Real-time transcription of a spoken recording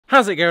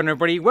How's it going,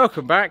 everybody?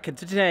 Welcome back, and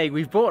today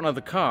we've bought another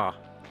car.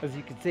 As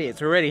you can see,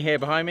 it's already here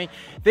behind me.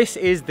 This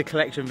is the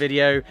collection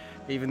video,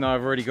 even though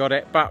I've already got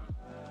it, but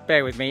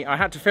bear with me. I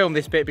had to film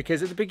this bit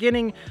because at the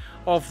beginning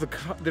of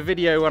the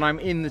video when I'm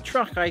in the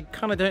truck, I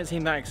kind of don't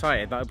seem that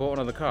excited that I bought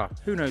another car.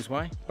 Who knows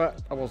why,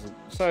 but I wasn't.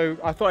 So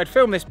I thought I'd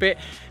film this bit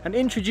and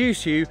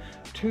introduce you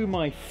to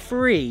my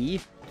free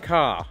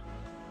car.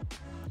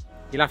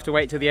 You'll have to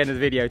wait till the end of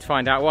the video to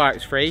find out why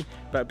it's free,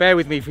 but bear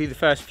with me for the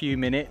first few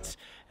minutes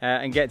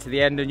and get to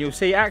the end and you'll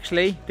see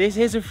actually this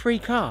is a free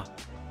car.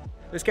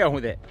 Let's get on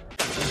with it.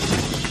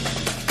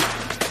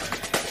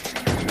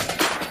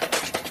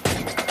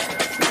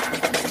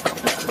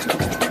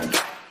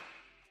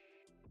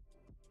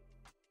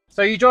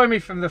 So you join me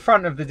from the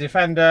front of the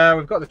Defender.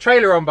 We've got the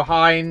trailer on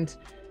behind.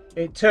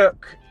 We've had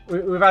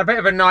a bit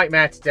of a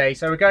nightmare today,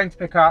 so we're going to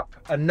pick up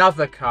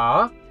another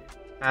car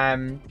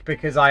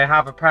because I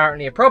have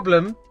apparently a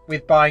problem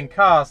with buying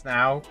cars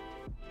now,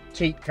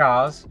 cheap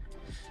cars.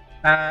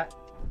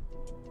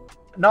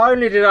 Not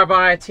only did I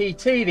buy a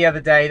TT the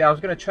other day that I was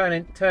going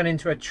to turn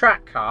into a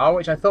track car,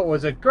 which I thought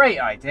was a great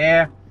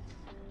idea,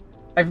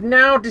 I've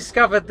now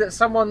discovered that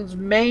someone's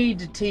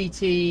made a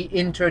TT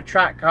into a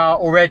track car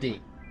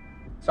already.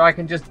 So I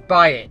can just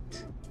buy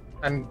it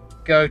and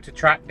go to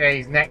track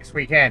days next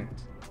weekend.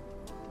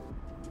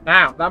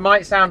 Now, that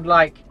might sound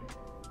like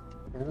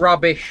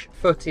rubbish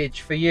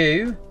footage for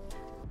you,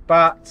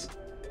 but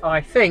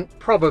I think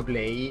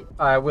probably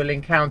I will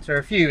encounter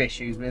a few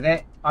issues with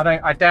it.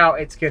 I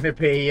doubt it's going to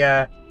be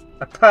a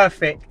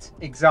perfect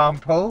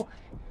example,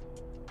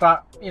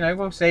 but you know,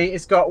 we'll see.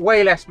 It's got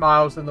way less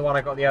miles than the one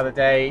I got the other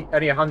day,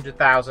 only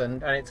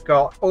 100,000, and it's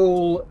got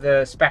all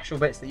the special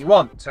bits that you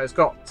want. So it's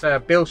got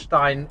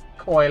Bilstein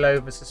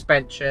coilover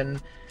suspension,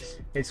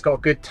 it's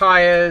got good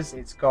tyres,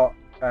 it's got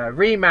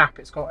remap,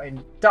 it's got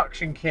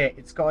induction kit,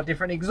 it's got a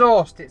different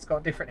exhaust, it's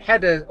got different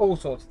headers, all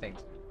sorts of things.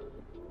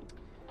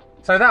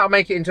 So that'll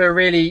make it into a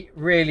really,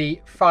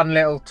 really fun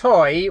little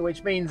toy,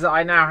 which means that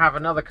I now have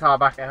another car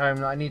back at home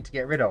that I need to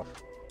get rid of.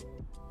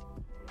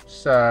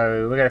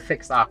 So we're going to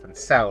fix that up and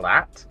sell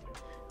that.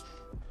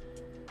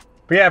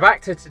 But yeah,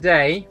 back to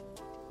today.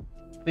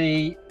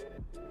 The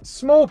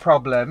small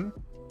problem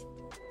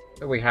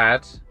that we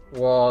had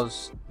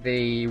was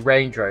the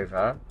Range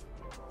Rover,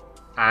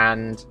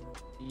 and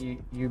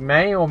you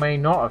may or may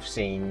not have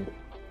seen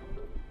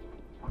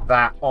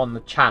that on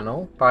the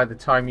channel by the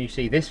time you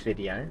see this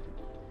video.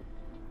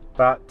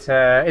 But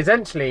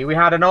essentially we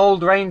had an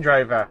old Range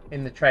Rover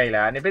in the trailer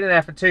and it'd been in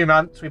there for 2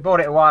 months. We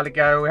bought it a while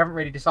ago. We haven't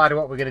really decided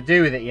what we're going to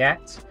do with it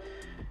yet,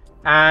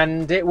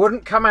 and it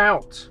wouldn't come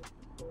out.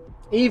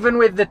 Even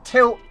with the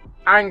tilt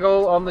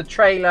angle on the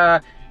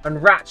trailer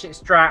and ratchet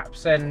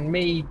straps and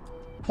me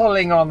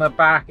pulling on the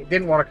back, it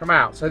didn't want to come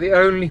out. So the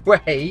only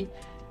way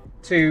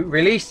to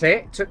release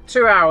it, took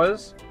 2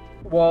 hours,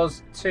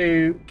 was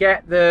to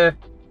get the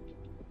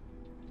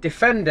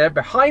Defender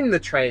behind the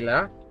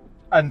trailer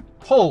and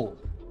pull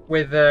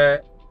with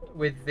the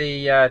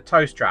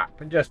tow strap,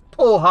 and just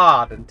pull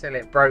hard until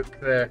it broke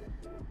the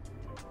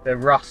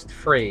rust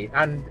free,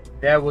 and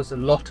there was a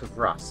lot of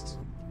rust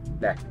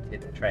left in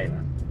the trailer.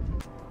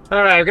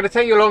 Alright, we're going to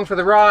take you along for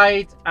the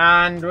ride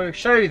and we'll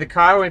show you the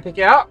car when we pick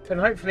it up,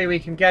 and hopefully we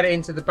can get it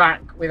into the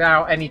back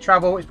without any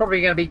trouble. It's probably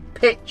going to be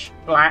pitch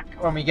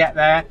black when we get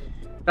there.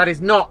 That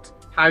is not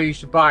how you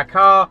should buy a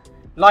car.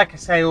 Like I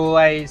say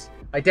always,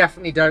 I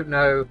definitely don't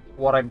know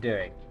what I'm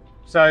doing.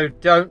 So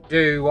don't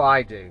do what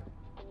I do.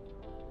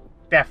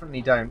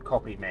 Definitely don't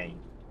copy me.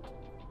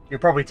 You'll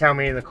probably tell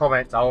me in the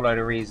comments a whole load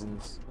of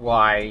reasons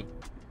why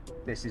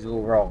this is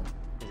all wrong.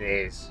 It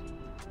is.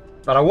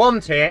 But I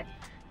want it.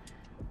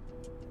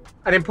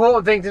 An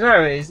important thing to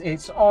know is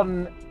it's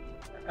on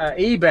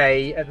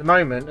eBay at the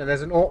moment and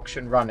there's an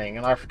auction running,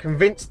 and I've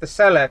convinced the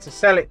seller to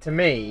sell it to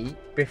me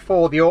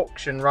before the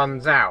auction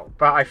runs out.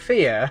 But I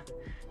fear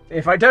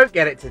if I don't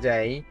get it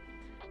today,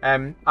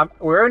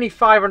 we're only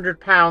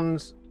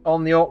 £500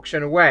 on the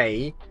auction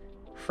away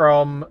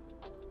from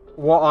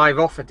what I've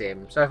offered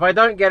him. So if I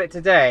don't get it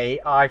today,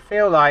 I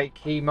feel like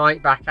he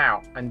might back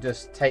out and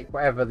just take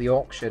whatever the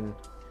auction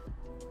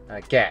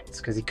gets,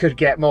 because he could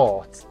get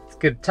more. It's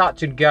good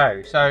touch and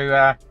go.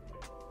 So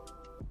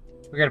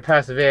we're going to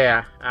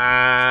persevere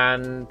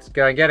and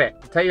go and get it.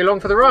 I'll take you along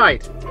for the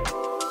ride.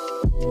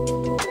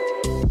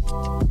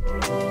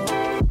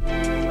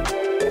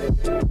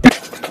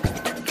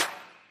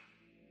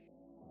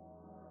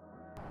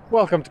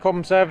 Welcome to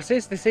Common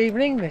Services this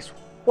evening, this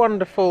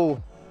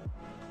wonderful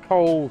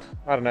cold,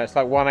 I don't know, it's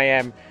like 1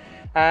 AM,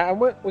 and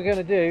what we're going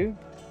to do,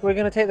 we're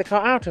going to take the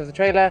car out of the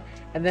trailer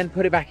and then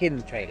put it back in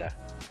the trailer,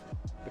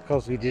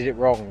 because we did it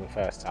wrong the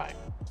first time.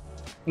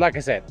 Like I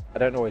said, I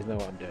don't always know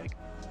what I'm doing.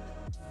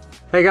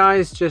 Hey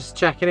guys, just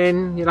checking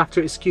in. You'll have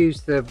to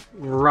excuse the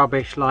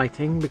rubbish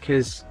lighting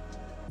because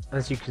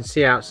as you can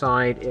see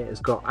outside, it has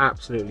got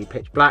absolutely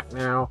pitch black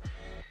now.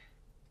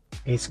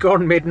 It's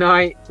gone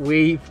midnight.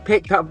 We've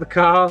picked up the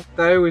car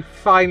though. We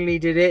finally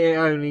did it. It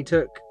only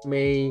took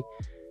me,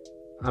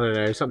 I don't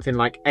know, something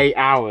like 8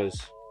 hours.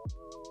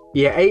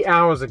 Yeah, 8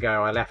 hours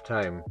ago I left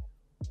home,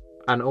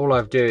 and all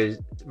I've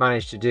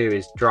managed to do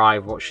is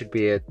drive what should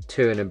be a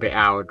 2 and a bit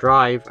hour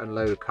drive and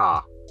load a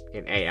car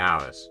in 8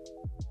 hours.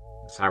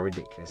 That's how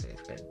ridiculous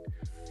it's been.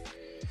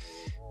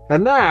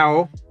 And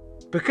now,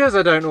 because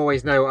I don't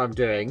always know what I'm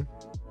doing,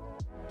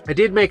 I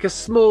did make a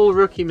small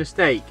rookie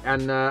mistake,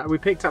 and we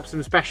picked up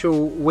some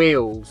special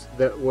wheels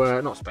that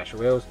were, not special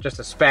wheels, just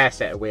a spare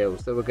set of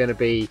wheels that were going to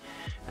be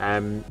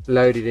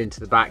loaded into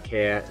the back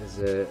here as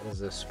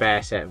a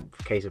spare set in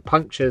case of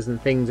punctures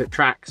and things at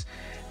tracks.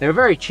 They were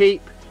very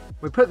cheap.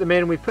 We put them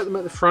in, we put them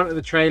at the front of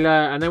the trailer,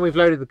 and then we've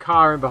loaded the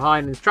car in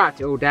behind and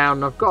strapped it all down,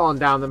 and I've got on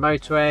down the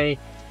motorway,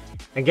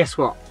 and guess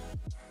what?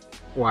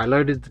 Well, I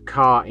loaded the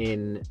car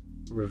in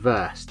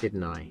reverse,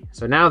 didn't I?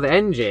 So now the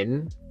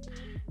engine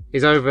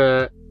is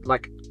over,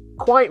 like,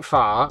 quite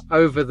far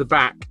over the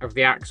back of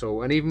the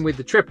axle, and even with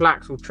the triple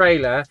axle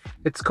trailer,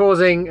 it's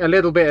causing a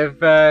little bit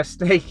of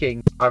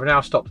snaking. I've now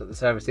stopped at the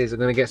services. I'm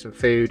going to get some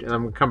food, and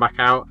I'm going to come back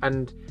out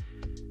and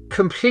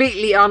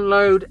completely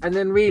unload and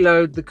then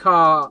reload the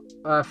car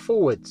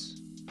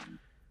forwards,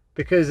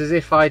 because as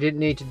if I didn't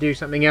need to do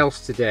something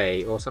else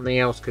today, or something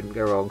else couldn't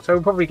go wrong. So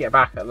we'll probably get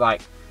back at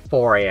like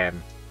 4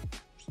 AM.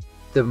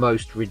 The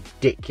most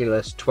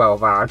ridiculous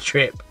 12-hour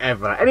trip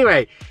ever.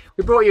 Anyway,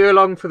 we brought you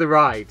along for the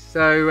ride.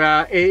 So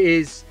it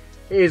is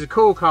a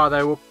cool car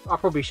though. I'll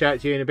probably show it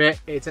to you in a bit.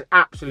 It's an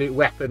absolute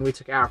weapon. We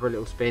took it out for a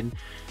little spin.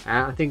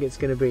 I think it's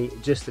going to be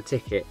just the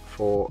ticket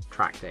for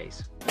track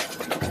days.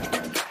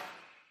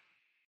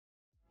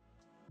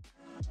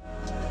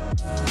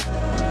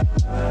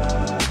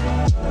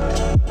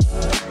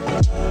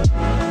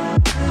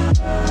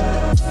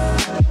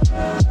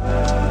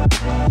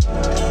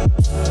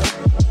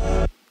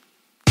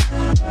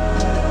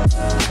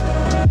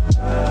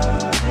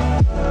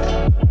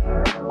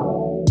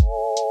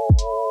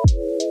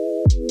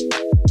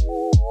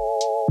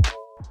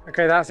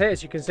 Okay, that's it.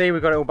 As you can see,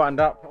 we've got it all buttoned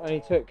up.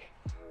 Only took,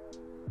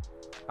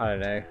 I don't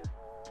know,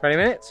 20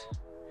 minutes.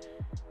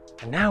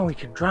 And now we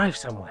can drive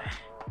somewhere.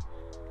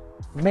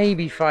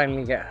 Maybe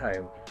finally get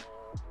home.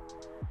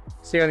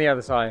 See you on the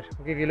other side.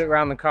 I'll give you a look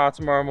around the car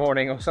tomorrow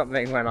morning or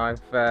something when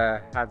I've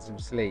had some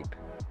sleep.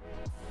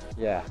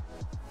 Yeah.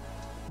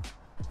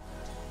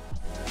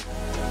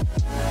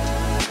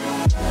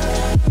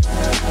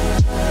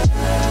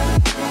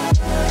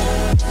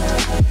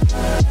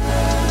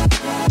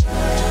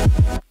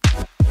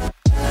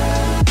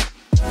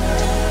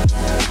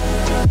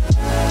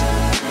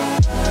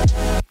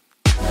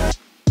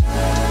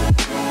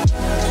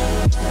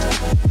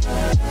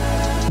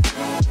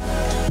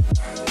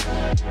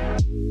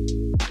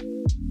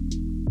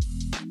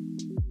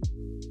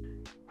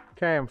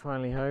 Okay, I'm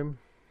finally home.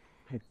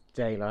 It's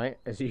daylight,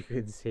 as you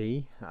can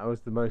see. That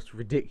was the most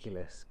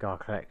ridiculous car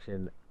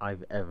collection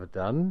I've ever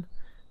done.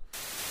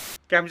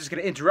 Okay, I'm just going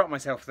to interrupt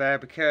myself there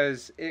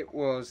because it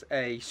was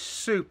a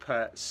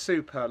super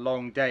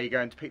long day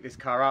going to pick this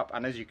car up,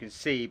 and as you can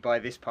see by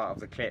this part of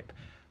the clip,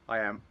 I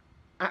am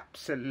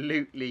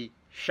absolutely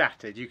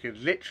shattered. You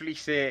can literally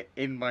see it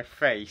in my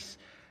face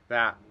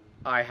that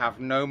I have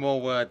no more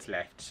words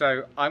left.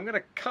 So I'm going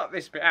to cut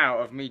this bit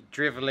out of me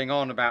driveling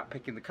on about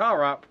picking the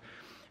car up,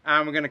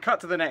 and we're going to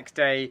cut to the next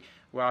day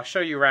where I'll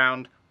show you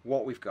around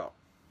what we've got.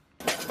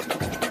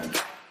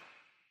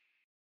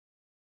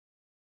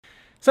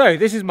 So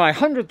this is my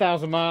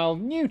 100,000 mile,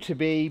 new to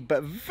be,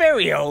 but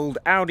very old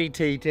Audi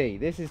TT.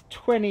 This is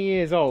 20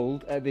 years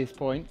old at this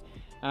point,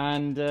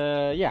 and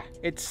yeah,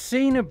 it's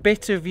seen a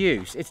bit of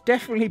use. It's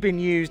definitely been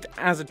used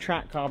as a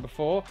track car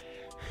before.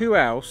 Who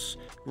else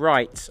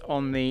writes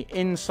on the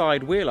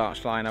inside wheel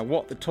arch liner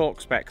what the torque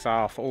specs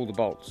are for all the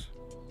bolts?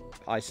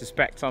 I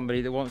suspect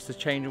somebody that wants to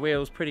change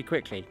wheels pretty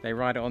quickly. They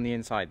write it on the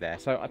inside there.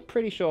 So I'm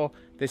pretty sure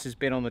this has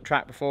been on the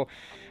track before.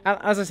 And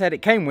as I said,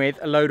 it came with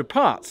a load of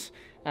parts.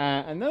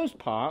 And those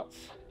parts,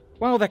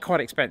 well, they're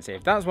quite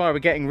expensive. That's why we're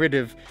getting rid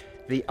of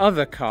the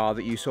other car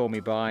that you saw me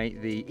buy,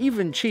 the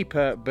even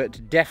cheaper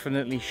but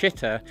definitely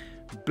shitter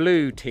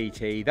blue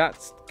TT.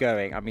 That's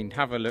going. I mean,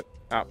 have a look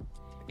up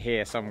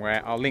here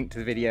somewhere. I'll link to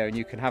the video and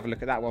you can have a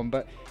look at that one.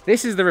 But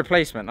this is the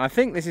replacement. I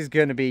think this is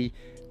going to be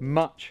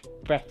much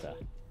better.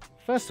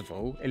 First of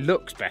all, it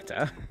looks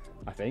better,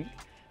 I think.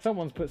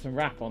 Someone's put some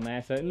wrap on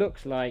there, so it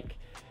looks like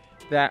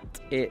that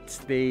it's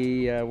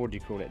the, what do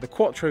you call it? The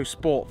Quattro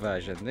Sport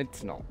version.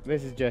 It's not.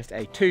 This is just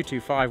a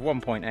 225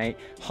 1.8,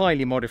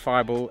 highly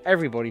modifiable.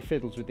 Everybody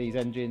fiddles with these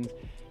engines.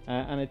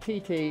 And a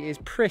TT is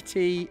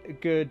pretty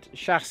good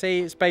chassis.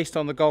 It's based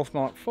on the Golf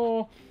Mark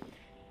IV.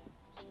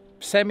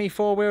 Semi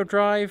four-wheel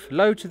drive,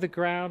 low to the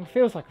ground,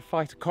 feels like a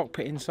fighter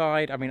cockpit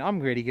inside. I mean, I'm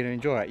really going to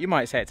enjoy it. You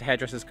might say it's a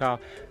hairdresser's car.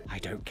 I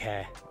don't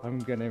care. I'm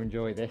going to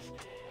enjoy this.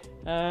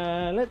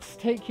 Let's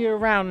take you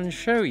around and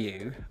show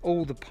you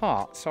all the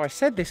parts. So I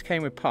said this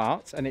came with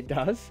parts, and it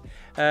does.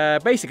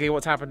 Basically,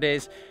 what's happened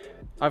is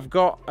I've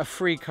got a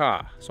free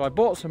car. So I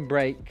bought some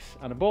brakes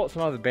and I bought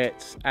some other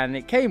bits, and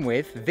it came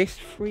with this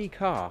free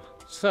car.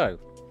 So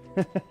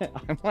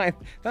that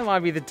might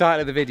be the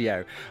title of the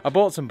video. I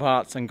bought some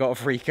parts and got a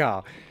free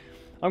car.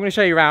 I'm going to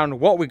show you around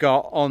what we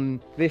got on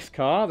this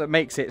car that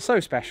makes it so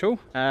special.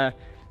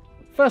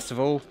 First of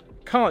all,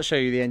 can't show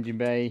you the engine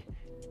bay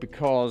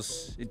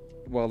because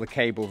well, the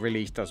cable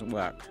release doesn't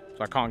work,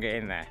 so I can't get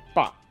in there.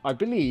 But I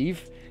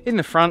believe in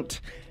the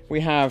front we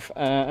have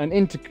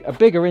a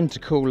bigger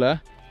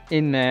intercooler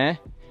in there.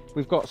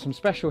 We've got some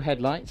special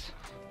headlights.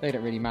 They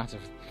don't really matter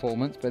for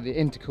performance, but the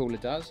intercooler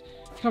does.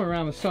 Come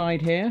around the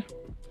side here.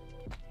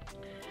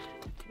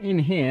 In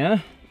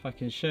here, if I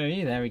can show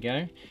you, there we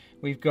go.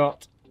 We've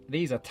got,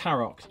 these are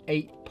Tarok's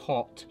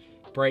 8-pot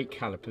brake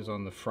calipers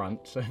on the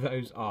front, so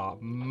those are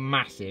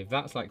massive.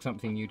 That's like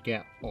something you'd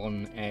get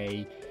on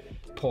a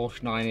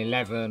Porsche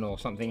 911 or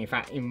something. In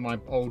fact, in my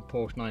old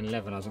Porsche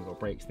 911 hasn't got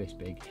brakes this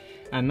big.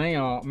 And they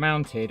are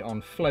mounted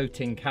on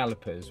floating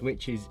calipers,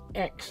 which is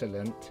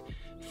excellent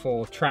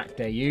for track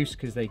day use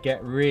because they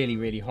get really,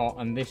 really hot,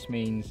 and this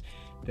means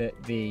that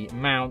the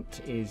mount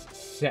is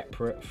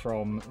separate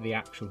from the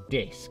actual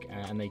disc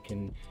and they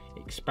can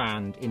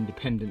expand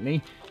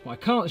independently. What I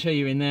can't show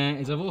you in there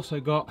is I've also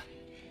got,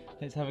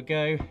 let's have a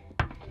go,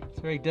 it's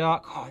very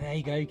dark, oh there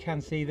you go, you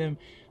can see them.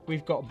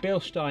 We've got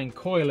Bilstein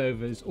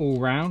coilovers all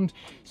round,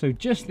 so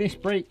just this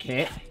brake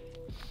kit,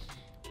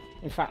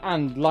 in fact,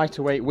 and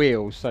lighter weight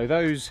wheels, so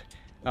those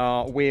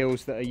are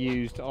wheels that are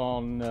used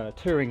on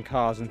touring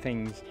cars and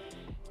things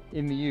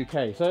in the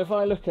UK. So if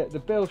I look at the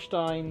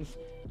Bilsteins,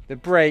 the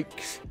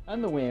brakes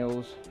and the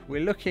wheels,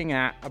 we're looking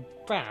at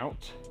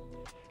about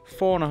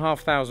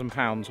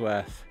 £4,500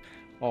 worth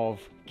of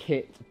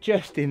kit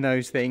just in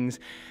those things,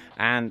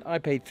 and I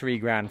paid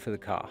 £3 for the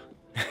car.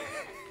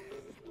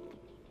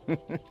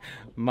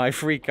 My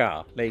free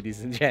car,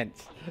 ladies and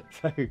gents.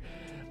 So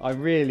I'm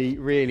really,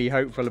 really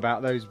hopeful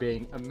about those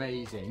being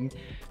amazing.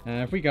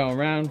 If we go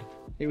around,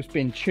 it was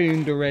been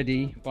tuned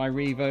already by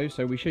Revo,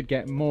 so we should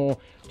get more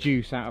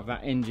juice out of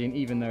that engine,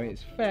 even though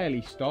it's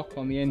fairly stock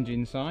on the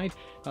engine side.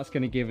 That's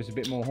going to give us a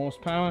bit more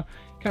horsepower.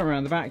 Come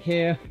around the back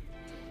here,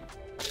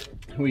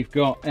 we've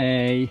got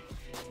a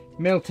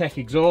Miltech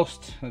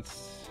exhaust.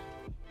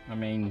 I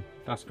mean,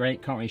 that's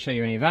great. Can't really show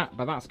you any of that,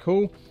 but that's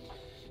cool.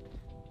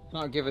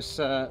 That'll give us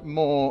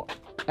more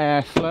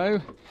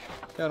airflow.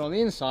 Going on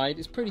the inside,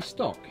 it's pretty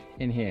stock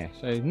in here,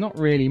 so not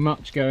really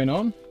much going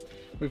on.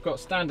 We've got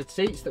standard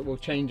seats that we'll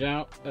change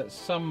out at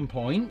some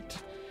point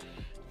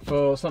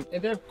for some.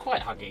 They're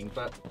quite hugging,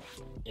 but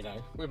you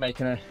know, we're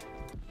making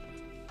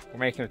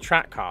a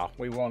track car.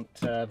 We want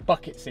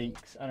bucket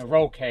seats and a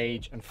roll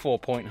cage and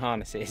 4-point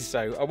harnesses.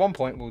 So at one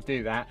point we'll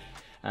do that,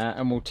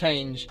 and we'll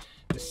change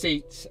the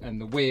seats and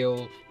the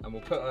wheel, and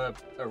we'll put a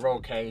roll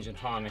cage and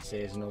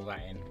harnesses and all that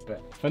in.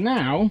 But for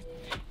now,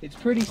 it's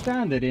pretty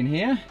standard in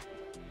here.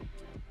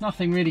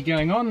 Nothing really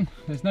going on.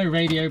 There's no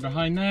radio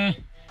behind there.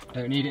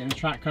 Don't need it in a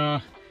track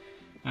car.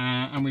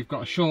 And we've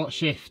got a short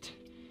shift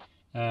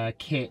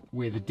kit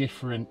with a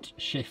different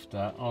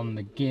shifter on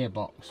the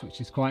gearbox,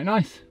 which is quite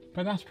nice.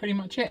 But that's pretty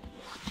much it.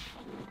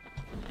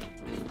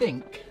 I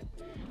think,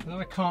 although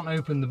I can't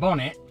open the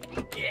bonnet,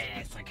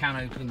 yes, I can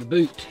open the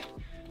boot.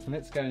 So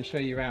let's go and show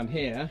you around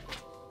here.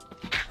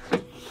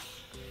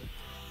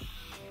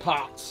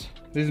 Parts.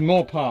 There's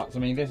more parts. I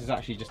mean, this is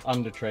actually just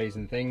under trays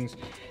and things.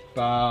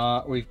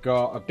 But we've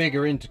got a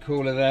bigger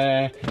intercooler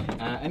there,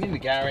 and in the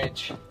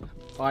garage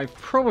I've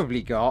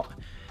probably got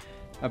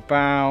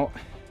about,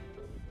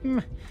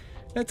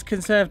 let's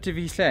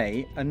conservatively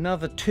say,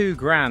 another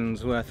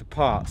 £2,000 worth of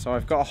parts. So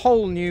I've got a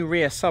whole new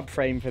rear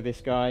subframe for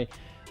this guy.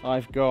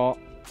 I've got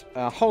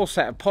a whole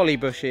set of poly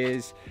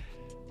bushes.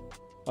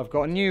 I've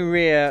got new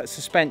rear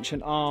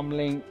suspension arm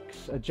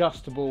links,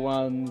 adjustable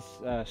ones,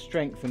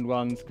 strengthened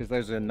ones, because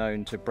those are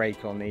known to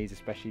break on these,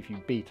 especially if you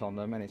beat on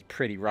them, and it's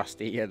pretty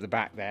rusty at the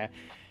back there.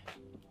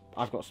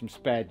 I've got some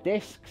spare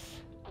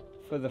discs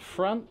for the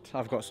front.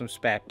 I've got some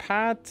spare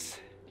pads.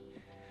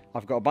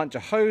 I've got a bunch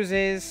of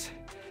hoses.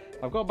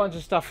 I've got a bunch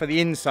of stuff for the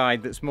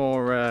inside that's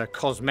more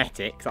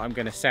cosmetic that I'm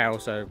going to sell,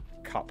 so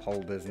cup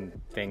holders and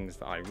things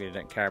that I really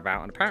don't care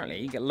about, and apparently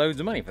you get loads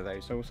of money for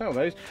those, so we'll sell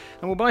those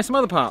and we'll buy some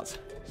other parts.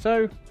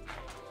 So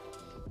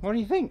what do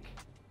you think?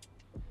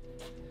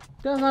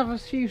 Does have a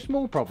few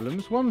small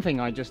problems. One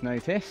thing I just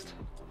noticed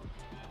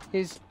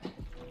is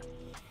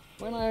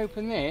when I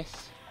open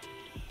this,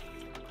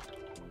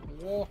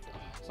 water,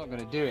 it's not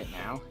going to do it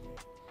now,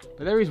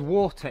 but there is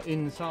water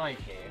inside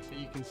here, so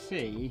you can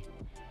see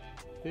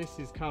this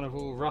is kind of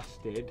all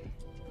rusted,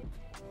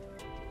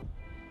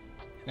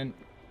 and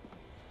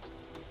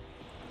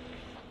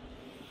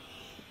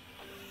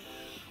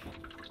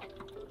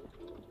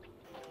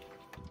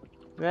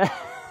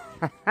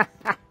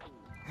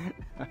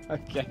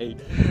okay,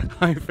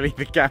 hopefully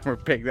the camera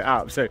picked that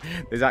up. So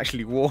there's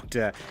actually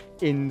water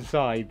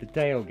inside the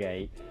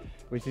tailgate,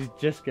 which is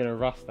just going to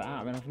rust that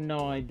out. I mean, I have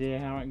no idea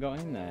how it got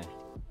in there.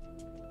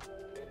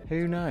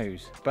 Who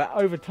knows? But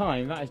over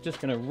time, that is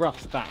just going to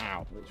rust that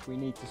out, which we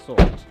need to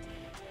sort.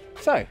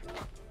 So,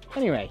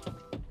 anyway,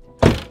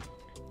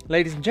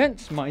 ladies and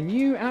gents, my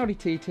new Audi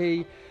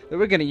TT that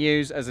we're going to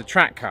use as a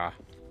track car.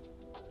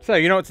 So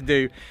you know what to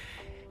do.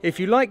 If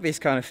you like this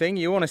kind of thing,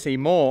 you want to see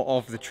more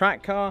of the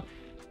track car,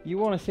 you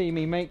want to see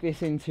me make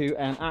this into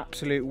an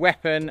absolute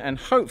weapon and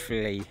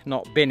hopefully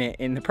not bin it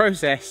in the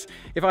process.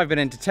 If I've been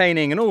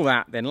entertaining and all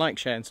that, then like,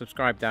 share and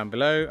subscribe down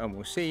below, and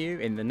we'll see you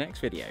in the next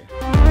video.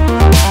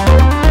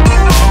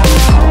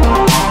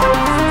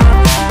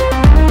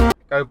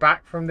 go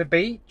back from the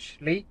beach.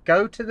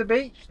 Go to the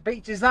beach. The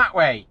beach is that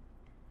way.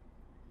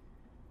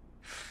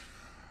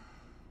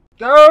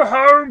 Go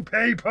home,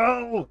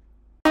 people!